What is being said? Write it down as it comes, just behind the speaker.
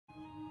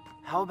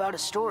How about a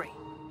story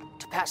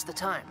to pass the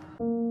time?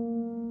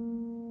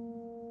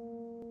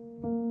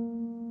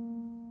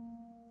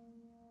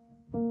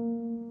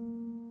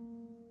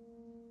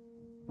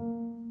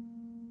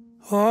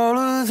 All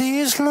of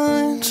these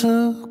lines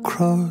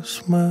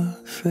across my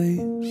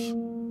face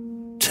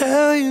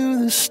tell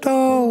you the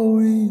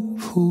story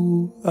of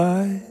who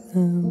I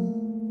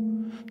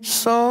am.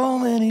 So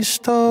many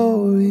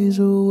stories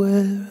of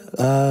where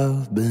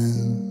I've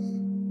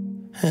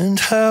been and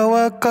how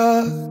I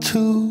got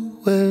to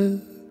where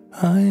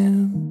I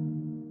am.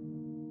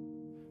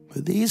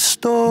 But these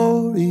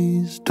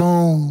stories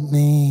don't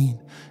mean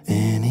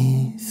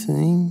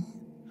anything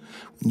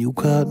when you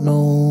got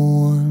no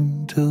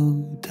one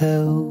to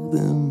tell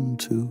them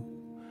to.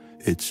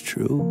 It's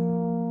true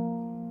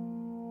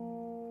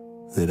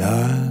that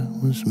I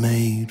was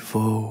made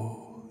for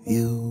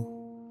you.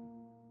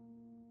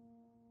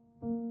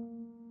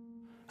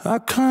 I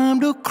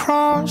climbed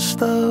across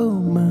the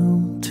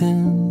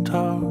mountain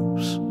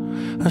tops,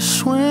 I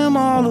swam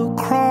all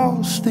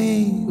across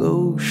the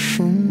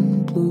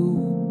ocean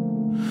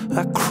blue.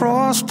 I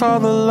crossed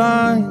all the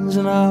lines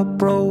and I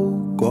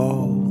broke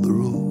all the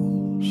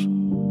rules,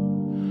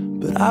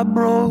 but I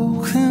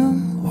broke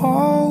them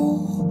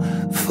all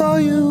for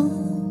you.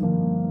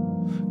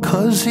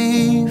 'Cause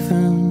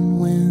even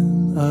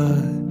when I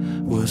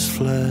was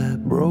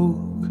flat broke,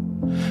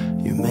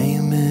 you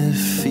made me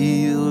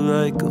feel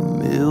like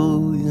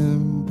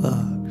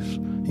 $1,000,000.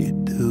 You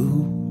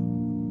do.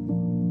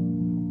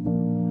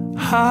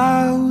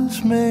 I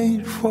was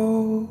made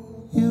for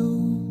you.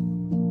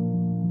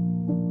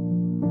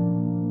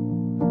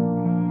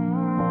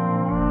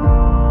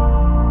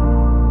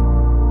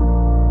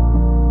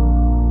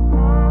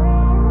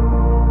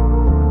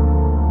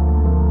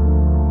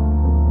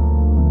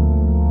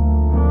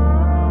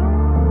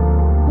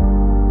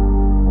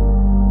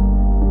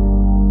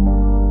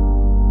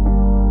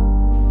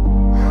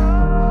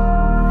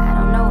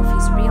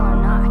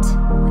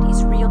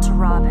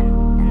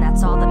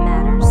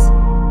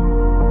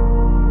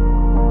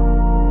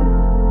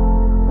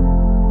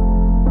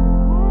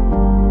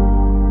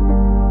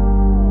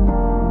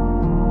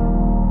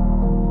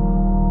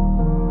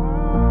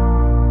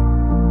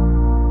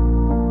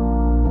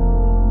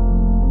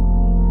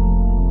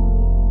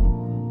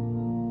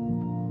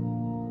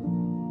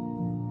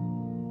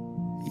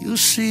 You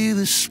see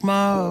the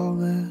smile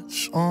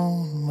that's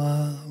on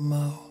my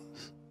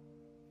mouth,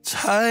 it's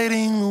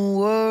hiding the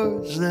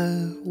words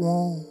that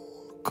won't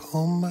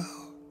come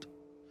out.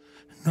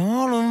 And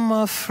all of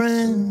my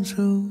friends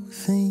who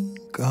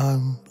think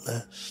I'm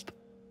blessed,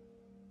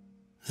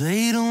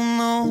 they don't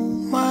know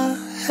my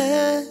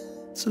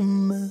head's a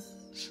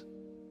mess.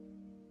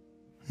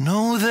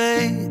 No,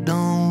 they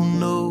don't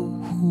know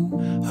who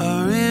I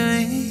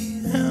really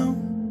am,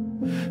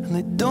 and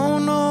they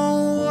don't know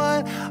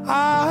what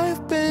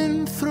I've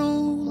been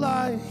through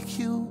like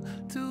you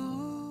do.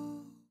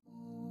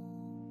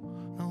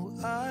 No,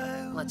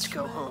 Let's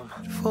go home.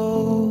 For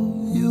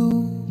you.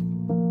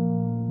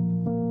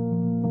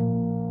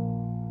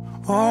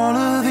 All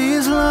of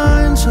these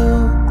lines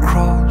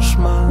across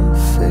my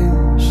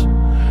face,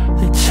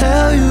 they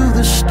tell you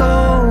the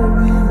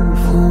story of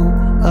who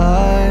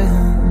I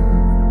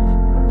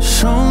am.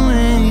 So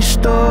many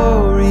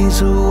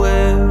stories of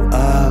where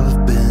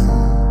I've been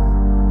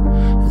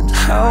and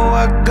how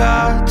I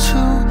got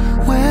to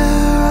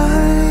where I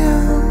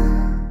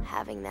am.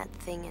 Having that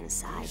thing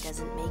inside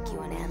doesn't make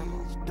you an animal.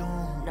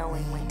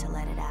 Knowing when to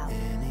let it out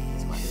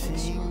is